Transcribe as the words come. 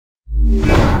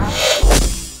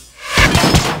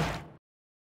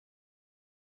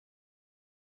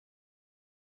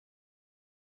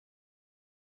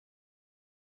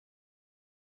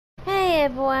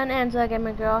everyone, Angela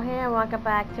Gamer Girl here, and welcome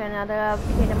back to another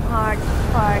Kingdom Hearts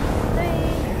Part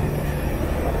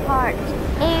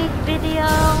 8 video,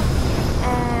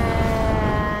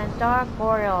 and Dark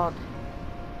World.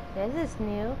 This is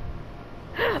new.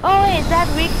 Oh, is that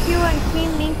Riku and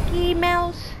Queen Minky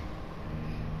Mouse?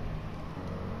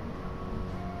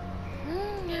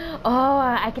 Oh,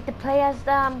 I get to play as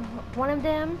one of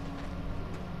them.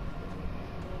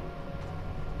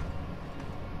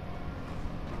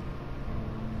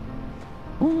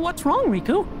 What's wrong,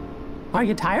 Riku? Are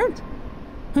you tired?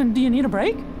 Do you need a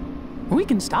break? We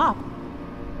can stop.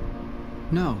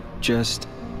 No, just...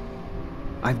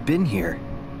 I've been here.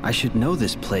 I should know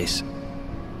this place.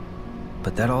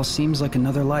 But that all seems like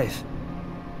another life.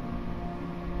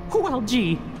 Well,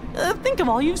 gee, think of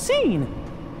all you've seen.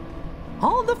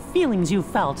 All the feelings you've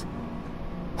felt.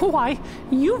 Why,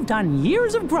 you've done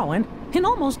years of growing in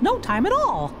almost no time at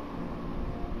all.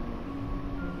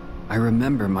 I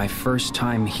remember my first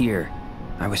time here.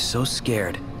 I was so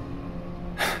scared.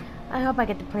 I hope I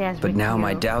get to play as But Riku now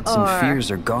my doubts and fears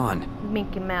are gone.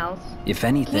 Mickey Mouse. If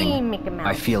anything, Mickey Mouse.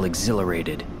 I feel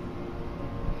exhilarated.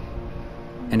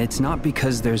 And it's not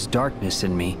because there's darkness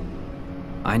in me.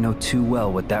 I know too well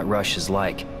what that rush is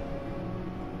like.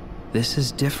 This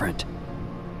is different.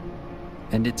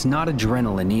 And it's not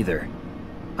adrenaline either.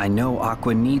 I know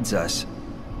Aqua needs us,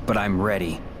 but I'm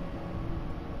ready.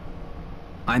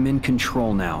 I'm in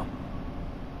control now.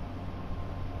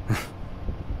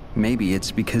 Maybe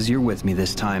it's because you're with me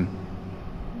this time.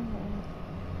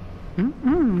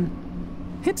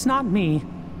 It's not me.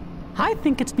 I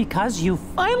think it's because you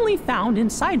finally found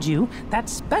inside you that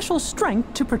special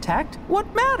strength to protect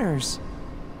what matters.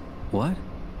 What?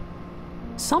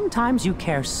 Sometimes you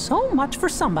care so much for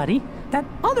somebody that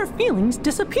other feelings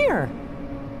disappear.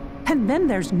 And then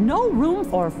there's no room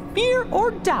for fear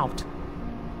or doubt.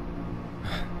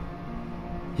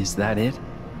 Is that it?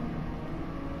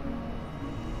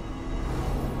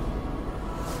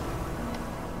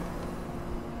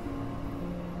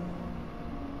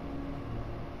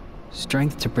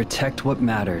 Strength to protect what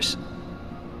matters.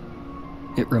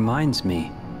 It reminds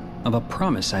me of a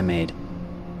promise I made.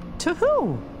 To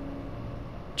who?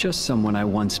 Just someone I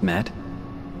once met.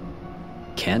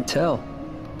 Can't tell.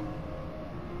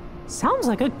 Sounds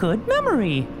like a good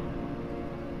memory.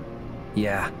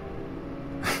 Yeah.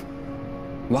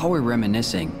 While we're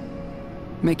reminiscing,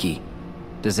 Mickey,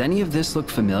 does any of this look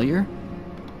familiar?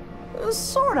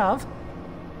 Sort of.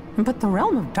 But the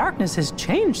realm of darkness has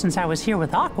changed since I was here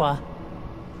with Aqua.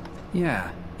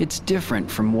 Yeah, it's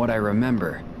different from what I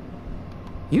remember.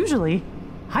 Usually,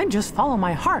 I'd just follow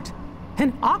my heart,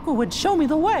 and Aqua would show me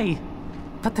the way.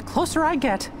 But the closer I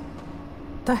get,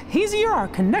 the hazier our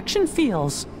connection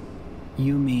feels.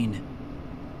 You mean...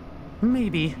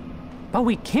 Maybe, but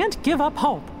we can't give up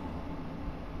hope.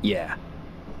 Yeah.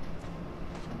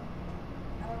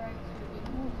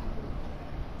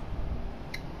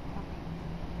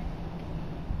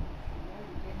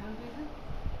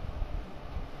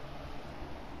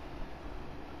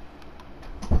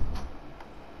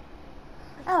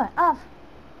 Oh, off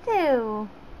to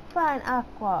find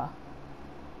Aqua.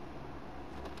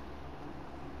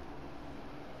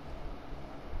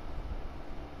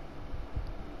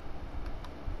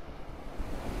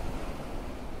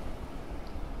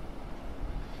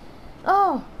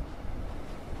 Oh,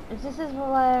 this is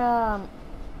where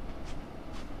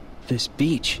This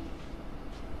beach.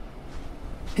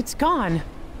 It's gone.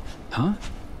 Huh?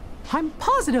 I'm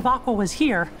positive Aqua was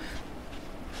here.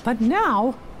 But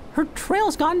now, her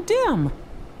trail's gone dim.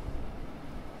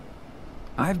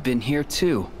 I've been here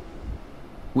too.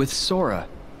 With Sora.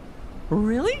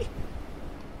 Really?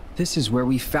 This is where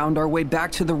we found our way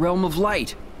back to the realm of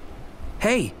light.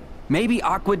 Hey, maybe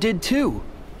Aqua did too.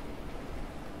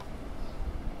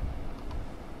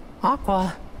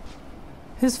 Aqua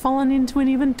has fallen into an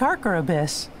even darker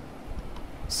abyss.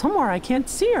 Somewhere I can't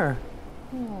see her.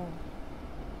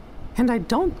 And I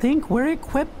don't think we're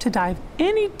equipped to dive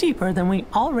any deeper than we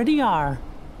already are.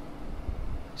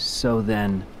 So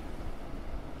then...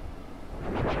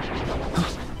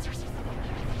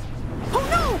 Oh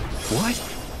no! What?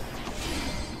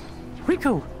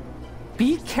 Riku,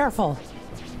 be careful.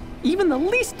 Even the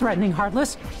least threatening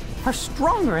Heartless are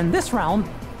stronger in this realm.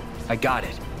 I got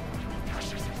it.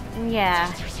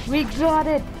 yeah, we got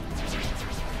it.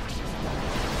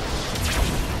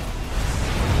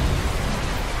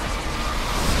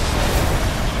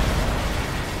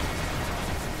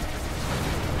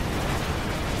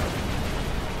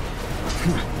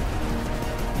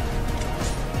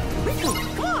 Riku,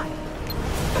 come on!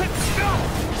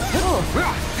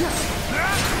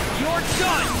 You're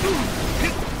done!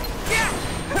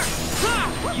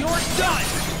 You're done!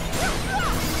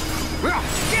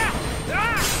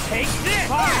 Take this!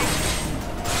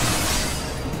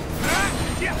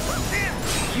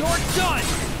 You're done!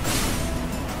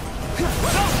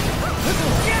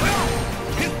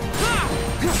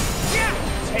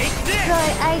 Take this! So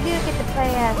I do get to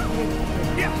play as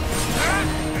Riku.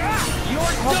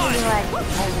 You're Hopefully done! like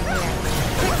over here.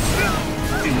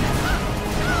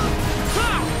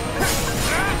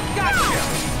 Gotcha!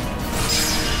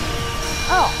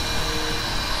 Oh!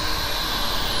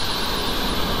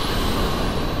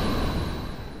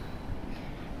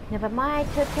 Never mind,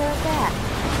 took care of that.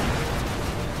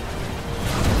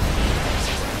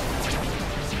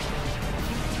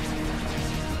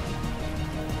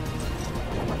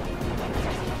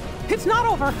 It's not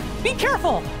over! Be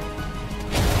careful!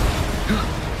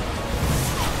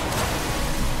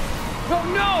 Oh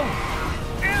no!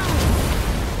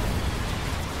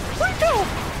 Riku!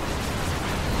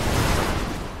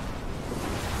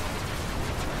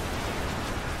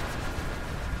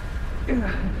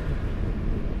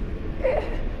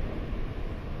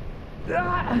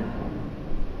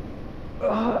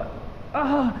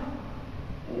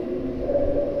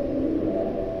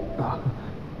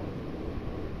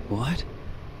 What?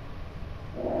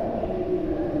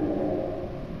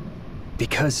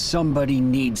 Because somebody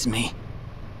needs me.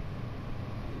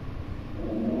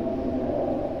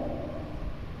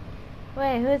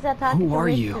 Wait, who's that talking to Who are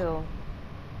Riku? you?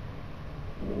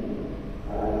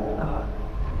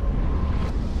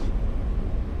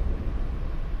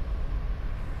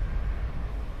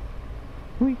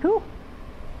 Riku?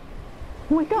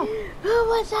 Wake up! Who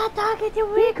was that talking to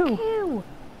Riku?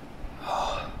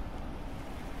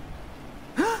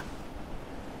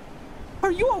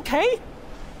 Are you okay?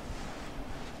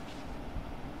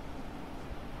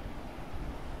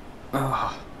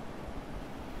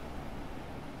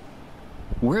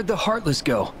 Where'd the Heartless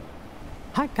go?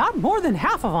 I got more than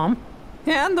half of them,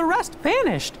 and the rest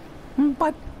vanished.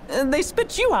 But they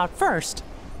spit you out first.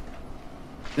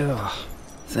 Ugh,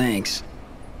 thanks.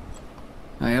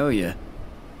 I owe you.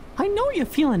 I know you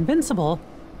feel invincible,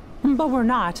 but we're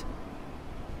not.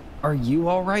 Are you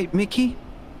all right, Mickey?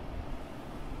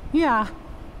 Yeah,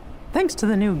 thanks to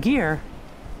the new gear.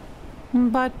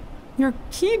 But your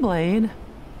Keyblade...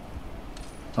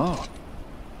 Oh.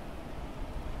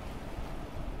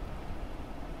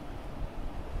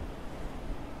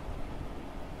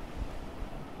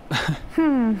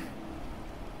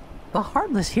 The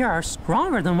Heartless here are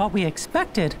stronger than what we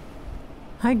expected.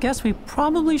 I guess we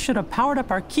probably should have powered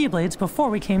up our Keyblades before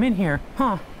we came in here,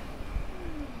 huh?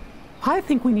 I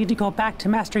think we need to go back to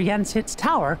Master Yenshit's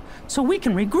tower so we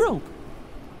can regroup.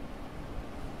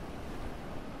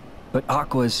 But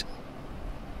Aqua's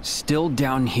still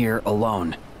down here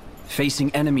alone,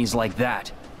 facing enemies like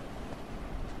that.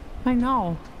 I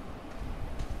know.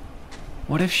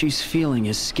 What if she's feeling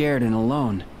as scared and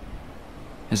alone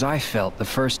as I felt the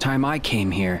first time I came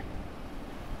here?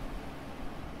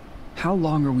 How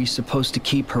long are we supposed to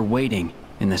keep her waiting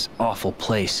in this awful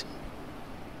place?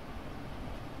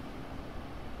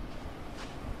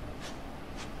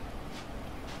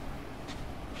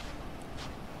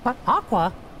 But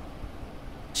Aqua,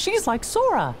 she's like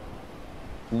Sora.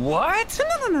 What?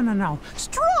 No.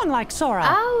 Strong like Sora.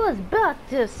 I was about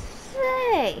to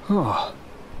say. Oh.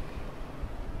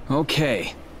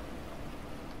 Okay.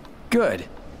 Good.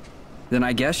 Then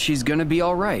I guess she's gonna be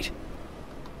all right.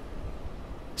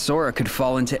 Sora could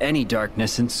fall into any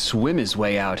darkness and swim his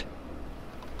way out.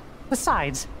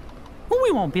 Besides,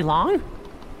 we won't be long.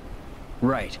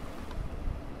 Right.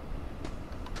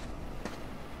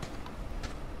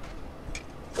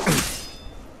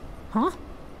 Huh?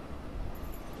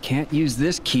 Can't use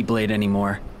this Keyblade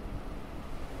anymore.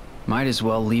 Might as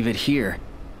well leave it here.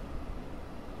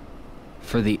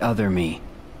 For the other me.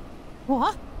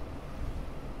 What?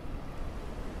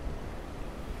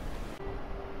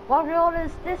 What world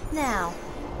is this now?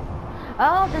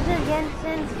 Oh, this is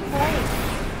Jensen's place.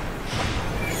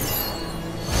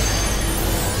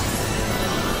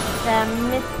 The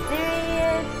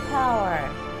mysterious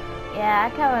tower. Yeah,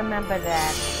 I can remember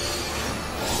that.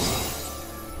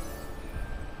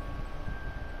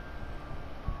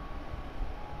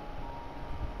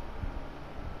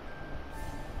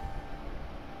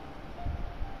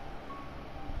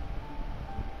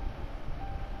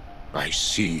 I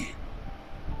see.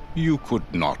 You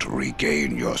could not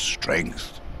regain your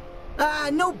strength.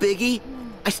 No biggie.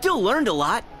 I still learned a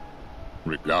lot.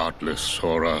 Regardless,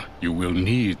 Sora, you will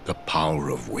need the power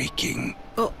of waking.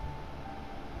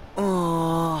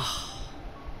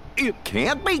 It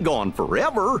can't be gone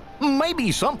forever.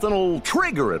 Maybe something'll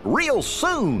trigger it real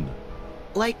soon.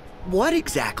 Like what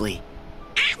exactly?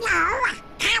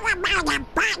 How about a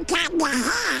bite on the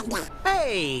head?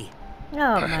 Hey! Oh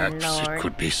my Perhaps it lord.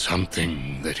 could be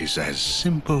something that is as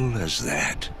simple as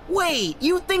that. Wait,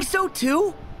 you think so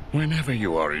too? Whenever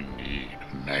you are in need,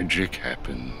 magic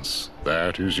happens.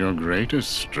 That is your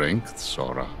greatest strength,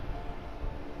 Sora.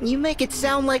 You make it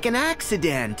sound like an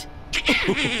accident.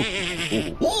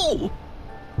 Whoa!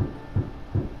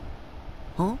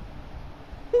 Huh?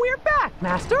 We're back,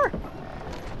 Master!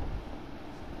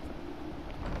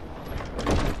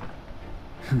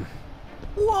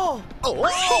 Whoa!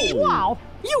 Wow!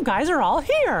 You guys are all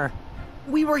here!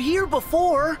 We were here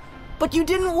before, but you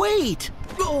didn't wait.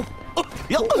 Oh,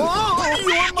 Your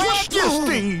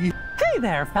Majesty! Hey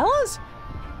there, fellas!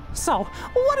 So,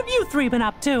 what have you three been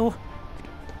up to?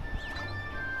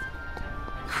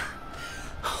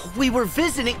 we were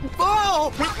visiting.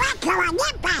 Oh! We went to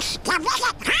Olympus to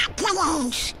visit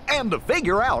Hercules. And to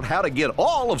figure out how to get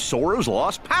all of Sora's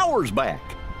lost powers back.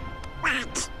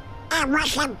 But it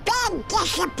was a big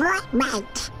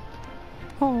disappointment.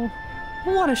 Oh,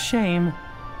 what a shame.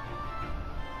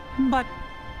 But,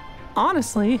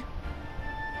 honestly,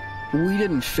 We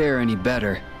didn't fare any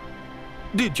better.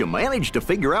 Did you manage to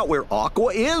figure out where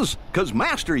Aqua is? 'Cause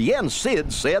Master Yen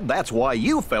Sid said that's why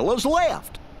you fellas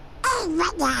left. Even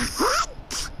a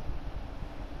hint?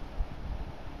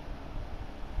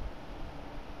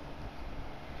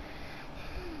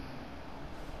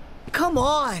 Come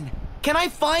on! Can I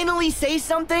finally say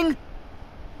something?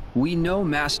 We know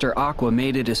Master Aqua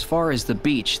made it as far as the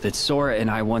beach that Sora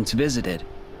and I once visited.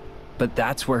 But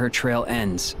that's where her trail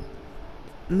ends.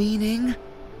 Meaning?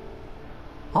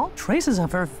 all traces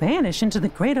of her vanish into the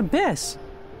great abyss,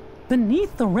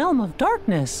 beneath the realm of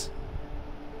darkness.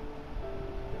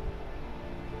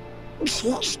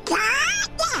 She's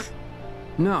gone?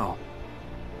 No.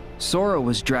 Sora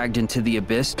was dragged into the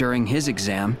abyss during his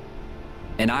exam,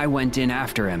 and I went in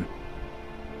after him.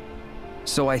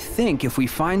 So I think if we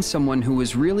find someone who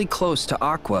is really close to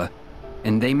Aqua,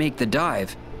 and they make the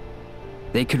dive,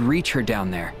 they could reach her down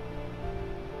there.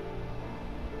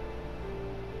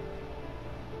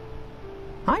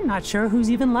 I'm not sure who's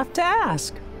even left to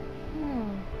ask.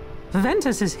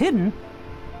 Ventus is hidden,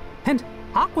 and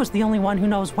Aqua's the only one who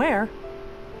knows where.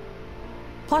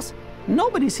 Plus,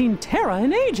 nobody's seen Terra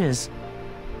in ages.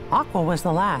 Aqua was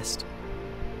the last.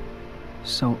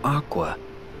 So Aqua,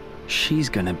 she's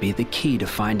gonna be the key to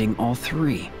finding all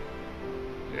three.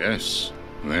 Yes,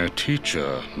 their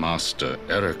teacher, Master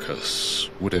Ericus,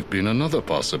 would have been another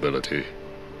possibility.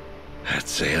 Had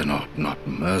Xehanort not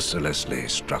mercilessly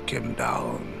struck him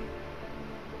down.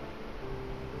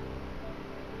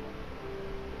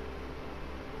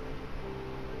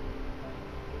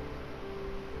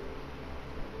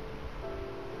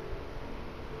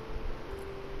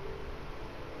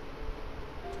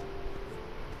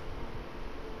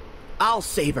 I'll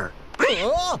save her.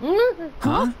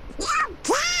 Huh? You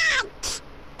can't!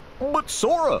 But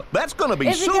Sora, that's gonna be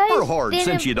If you super guys hard didn't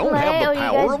since you don't play, have or the you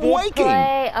power guys of did waking.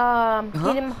 Play,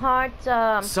 Kingdom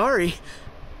Hearts, Sorry.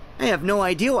 I have no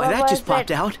idea why What that was just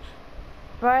popped it? out.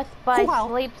 Birth by Well,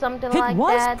 Sleep, something It like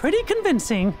was that. pretty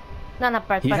convincing. No, not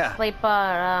Birth by Yeah. Sleep,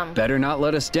 but Better not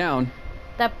let us down.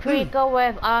 the prequel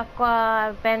with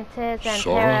Aqua, Ventus, and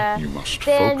Sora, Terra. you must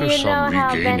Then focus you know on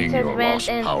how regaining Ventus your went lost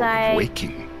power inside of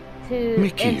waking. to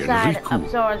Mickey and inside of Riku,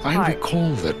 Sora's I heart.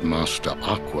 recall that Master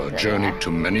Aqua journeyed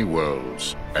to many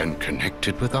worlds and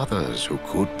connected with others who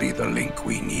could be the link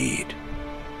we need.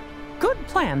 Good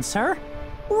plan, sir.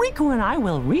 Riku and I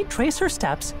will retrace her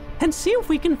steps and see if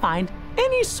we can find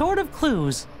any sort of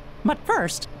clues. But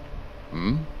first,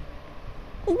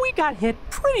 we got hit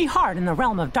pretty hard in the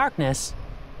realm of darkness.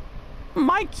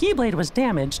 My Keyblade was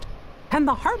damaged, and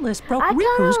the Heartless broke I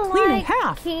Riku's kinda clean in like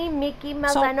half. King Mickey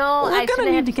Mouse. So, I know we're I gonna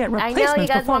shouldn't need to have- get I know you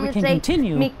replacements guys before want we to can say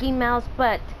continue. Mickey Mouse,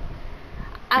 but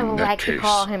I would In that like case, to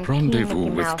call him King rendezvous Mickey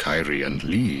with Mouse. Kairi and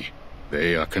Lee.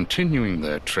 They are continuing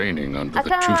their training under I the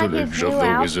kinda like tutelage his of new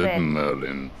the wizard outfit.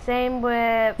 Merlin. Same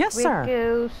with Yes, sir.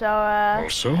 Riku, Sora,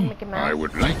 Also, and Mickey Mouse. I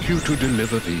would like you to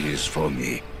deliver these for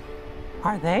me.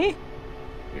 Are they?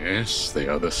 Yes, they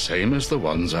are the same as the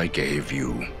ones I gave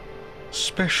you.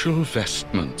 Special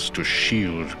vestments to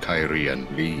shield Kairi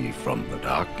and Lee from the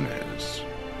darkness.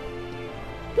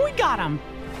 We got him!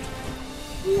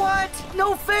 What?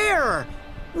 No fair!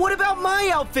 What about my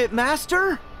outfit,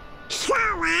 Master?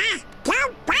 Sora,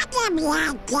 don't bother me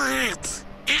like that.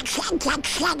 I can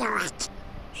consider it.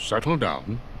 Settle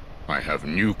down. I have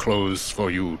new clothes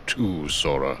for you too,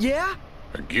 Sora. Yeah?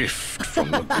 A gift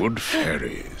from the good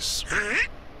fairies.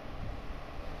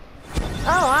 Oh,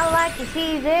 I like to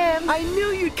see them. I knew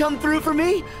you'd come through for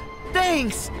me.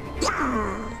 Thanks.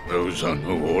 Those are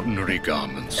no ordinary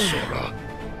garments, Sora.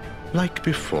 Like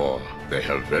before, they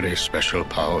have very special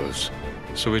powers,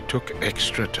 so it took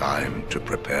extra time to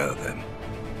prepare them.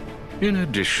 In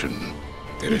addition,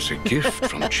 there is a gift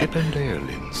from Chip and Dale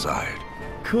inside.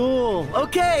 Cool.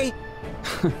 Okay.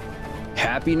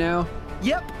 Happy now?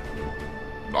 Yep.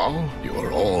 Now you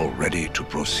are all ready to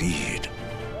proceed.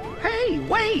 Hey,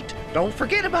 wait! Don't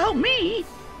forget about me!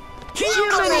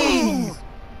 Jiminy!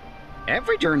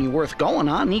 Every journey worth going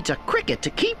on needs a cricket to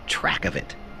keep track of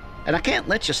it. And I can't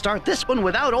let you start this one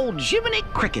without old Jiminy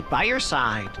Cricket by your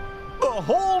side. The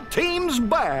whole team's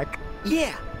back.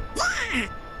 Yeah.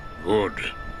 Good.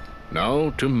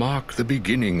 Now to mark the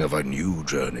beginning of a new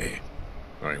journey.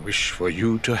 I wish for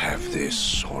you to have this,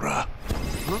 Sora.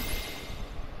 Huh?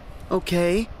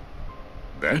 Okay.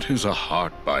 That is a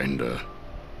heart binder.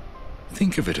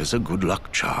 Think of it as a good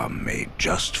luck charm made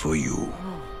just for you.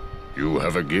 You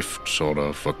have a gift,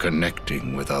 Sora, for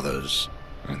connecting with others.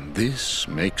 And this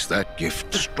makes that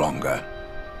gift stronger.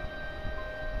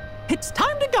 It's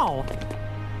time to go.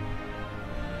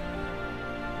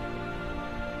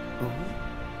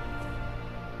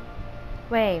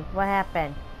 Wait, what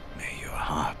happened? May your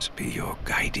heart be your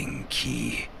guiding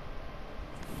key.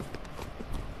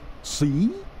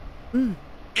 See?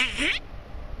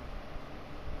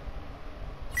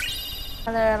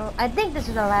 I think this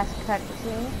is the last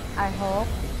cutscene, I hope.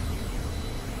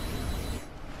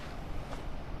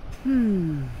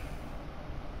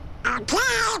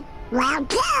 Okay, round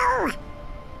 2.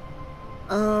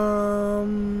 Oh,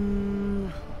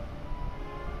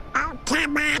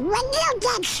 come on, when you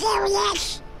get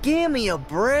serious. Give me a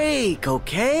break,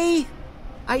 okay?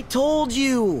 I told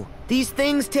you, these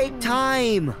things take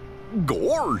time.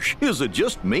 Gorge, is it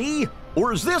just me?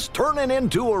 Or is this turning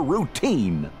into a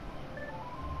routine?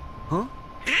 Huh?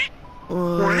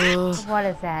 What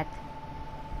is that?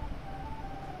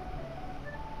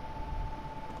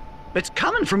 It's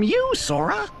coming from you,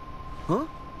 Sora. Huh?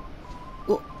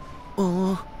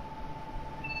 Oh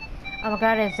my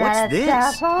god, is What's that a this?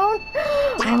 cell phone?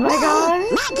 Oh my god.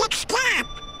 Magic stop.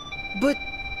 But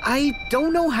I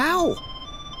don't know how.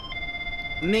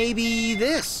 Maybe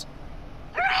this.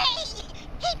 Hooray!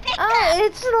 He picked Oh,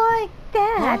 it's like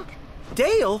that. Huh?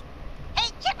 Dale? Hey,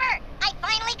 Chipper, I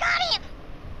finally got him.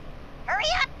 Hurry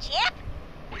up, Chip.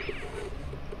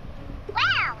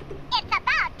 Well, it's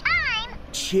about time.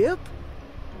 Chip?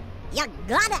 You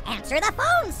gotta answer the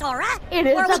phone, Sora. It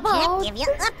is or we a phone. can't give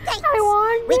you updates. I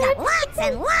want We got it. lots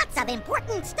and lots of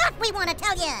important stuff we want to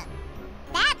tell you.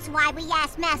 That's why we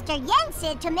asked Master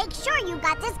Yensid to make sure you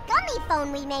got this gummy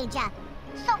phone we made ya.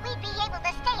 So we'd be able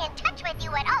to stay in touch with you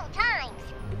at all times.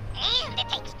 And it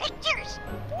takes pictures.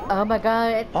 Oh my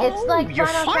god, it's Oh, like you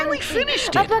Final finally Fantasy.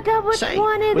 finished I it. forgot which Say,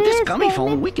 one it with this is, gummy damn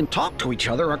phone, it. we can talk to each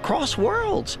other across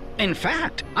worlds. In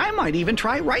fact, I might even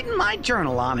try writing my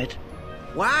journal on it.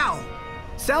 Wow.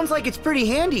 Sounds like it's pretty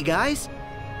handy, guys.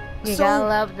 You So, gotta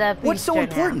love the what's so feature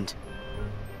now. important?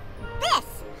 This!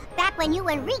 Back when you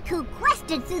and Riku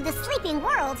quested through the sleeping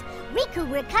worlds, Riku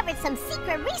recovered some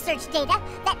secret research data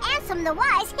that Ansem the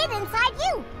Wise hid inside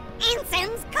you.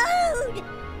 Ansem's code!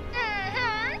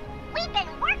 Mm-hmm. We've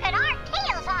been working our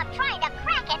tails off trying to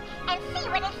crack it and see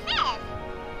what it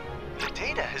says. The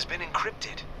data has been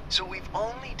encrypted, so we've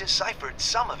only deciphered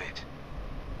some of it.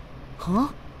 Huh?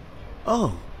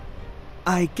 Oh.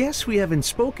 I guess we haven't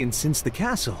spoken since the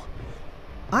castle.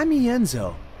 I'm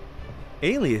Ienzo.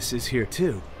 Alias is here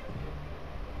too.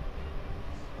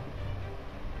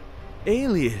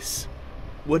 Alias.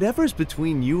 Whatever's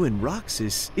between you and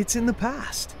Roxas, it's in the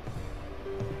past.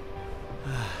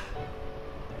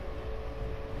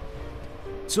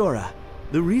 Zora,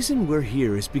 the reason we're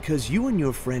here is because you and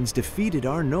your friends defeated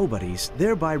our nobodies,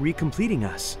 thereby recompleting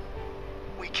us.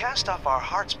 We cast off our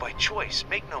hearts by choice,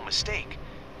 make no mistake,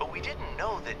 but we didn't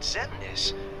know that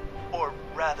Xemnas, or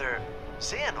rather,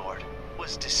 Xehanort,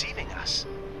 was deceiving us.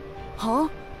 Huh?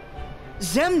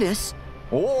 Xemnas?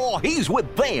 Oh, he's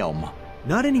with them.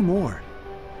 Not anymore.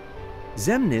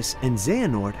 Xemnas and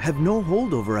Xehanort have no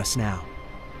hold over us now.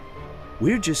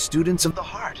 We're just students of The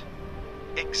heart.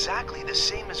 Exactly the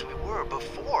same as we were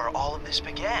before all of this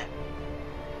began.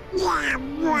 Yeah,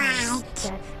 right.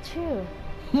 That's true.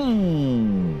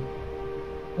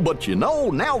 But you know,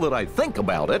 now that I think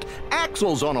about it,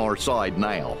 Axel's on our side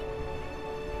now.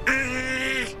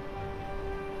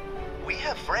 We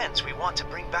have friends we want to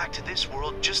bring back to this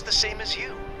world just the same as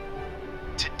you.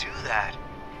 To do that,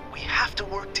 we have to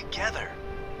work together.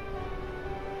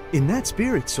 In that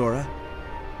spirit, Sora,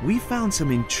 we found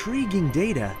some intriguing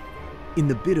data in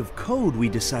the bit of code we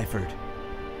deciphered.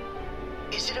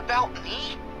 Is it about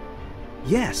me?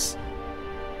 Yes.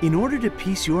 In order to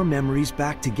piece your memories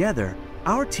back together,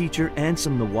 Our teacher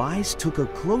Ansem the Wise took a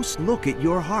close look at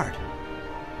your heart.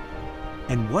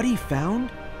 And what he found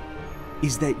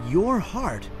is that your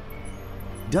heart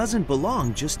doesn't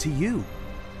belong just to you.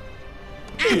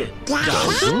 It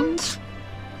doesn't?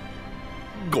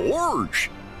 Gorge,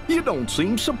 you don't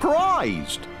seem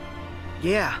surprised.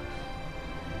 Yeah.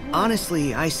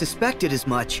 Honestly, I suspected as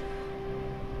much.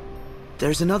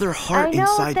 There's another heart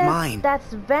inside mine.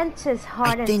 That's Ventus'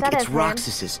 heart I think instead it's of him.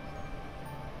 Roxas's.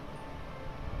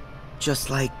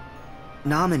 Just like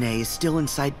Namine is still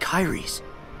inside Kyrie's.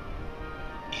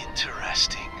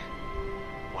 Interesting.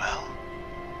 Well,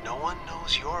 no one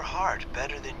knows your heart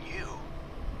better than you.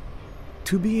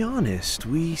 To be honest,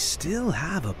 we still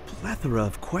have a plethora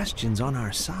of questions on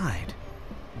our side.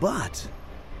 But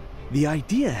the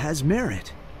idea has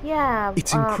merit. Yeah,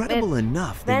 It's incredible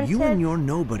enough that you and your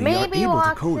nobody are able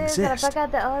to coexist. I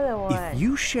forgot the other one. If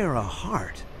you share a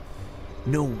heart,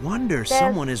 no wonder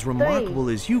someone as remarkable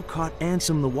as you caught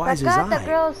Ansem the Wise's eye. I forgot the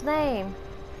girl's name.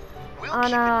 We'll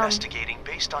keep investigating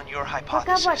based on your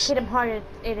hypothesis. Forgot what kid heart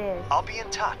it is. I'll be in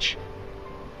touch.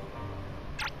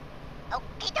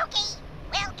 Okie dokie.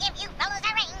 We'll give you fellas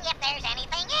a ring if there's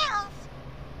anything else.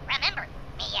 Remember,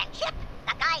 me and Chip,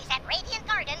 the guys at Radiant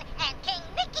Garden, and King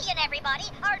Mickey and everybody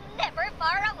are never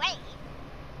far away.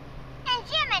 And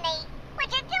Jiminy,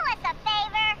 would you do us a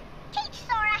favor? Teach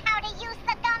Sora how to use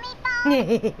the dummy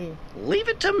phone? Leave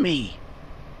it to me.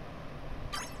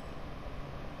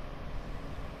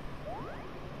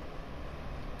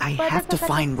 I have to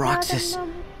find Roxas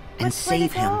and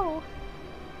save him.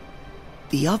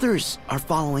 The others are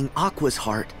following Aqua's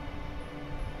heart.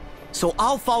 So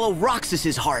I'll follow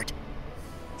Roxas's heart.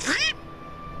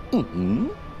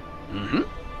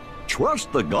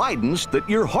 Trust the guidance that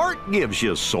your heart gives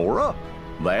you, Sora.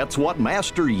 That's what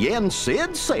Master Yen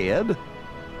Sid said.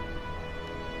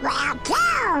 Well,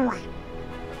 go!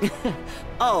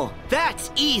 Oh, that's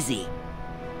easy.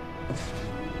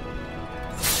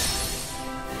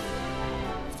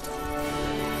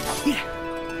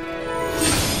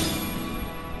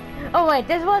 Oh wait,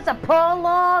 this was a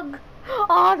prologue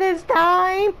all this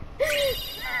time?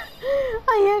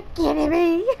 Are you kidding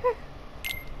me?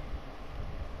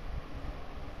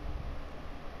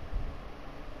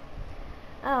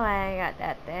 Oh, I got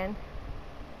that then.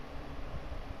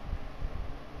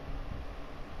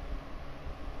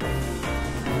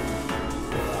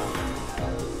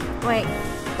 Wait,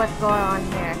 what's going on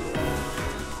here?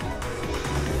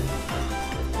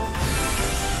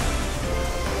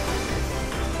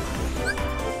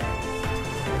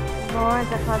 More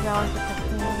the puzzle to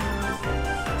continue.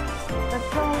 The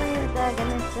police are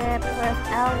gonna say press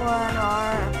L1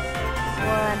 or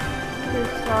 1 to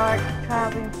start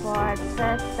traveling forward.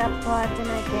 Press the button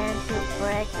again to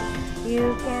brake.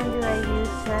 You can do a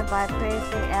U-turn by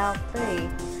pressing L3.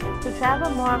 To travel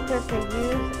more quickly,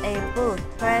 use a boost.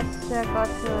 Press circle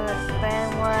to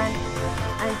expand one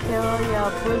until your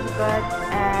boost gets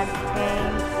and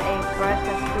gains a burst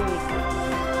of speed.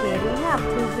 Getting up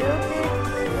to build this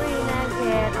screen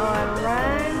again or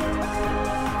learn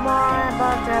more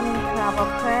about German travel.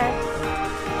 Press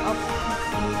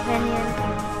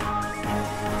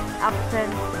option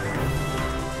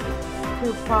to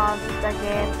pause the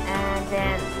game and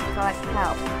then select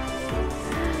help.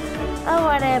 Oh,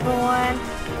 whatever one.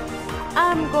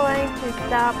 I'm going to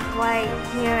stop right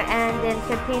here and then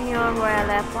continue on where I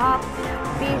left off.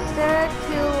 Be sure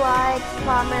to like,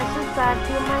 comment, subscribe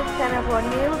to my channel for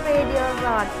new videos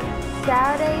on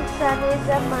Saturdays, Sundays,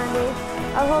 and Mondays.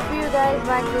 I hope you guys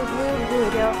like this new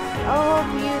video. I hope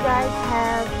you guys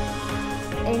have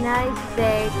a nice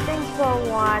day. Thanks for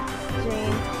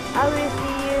watching. I will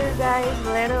see you guys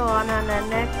later on the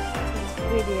next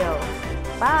video.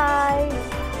 Bye!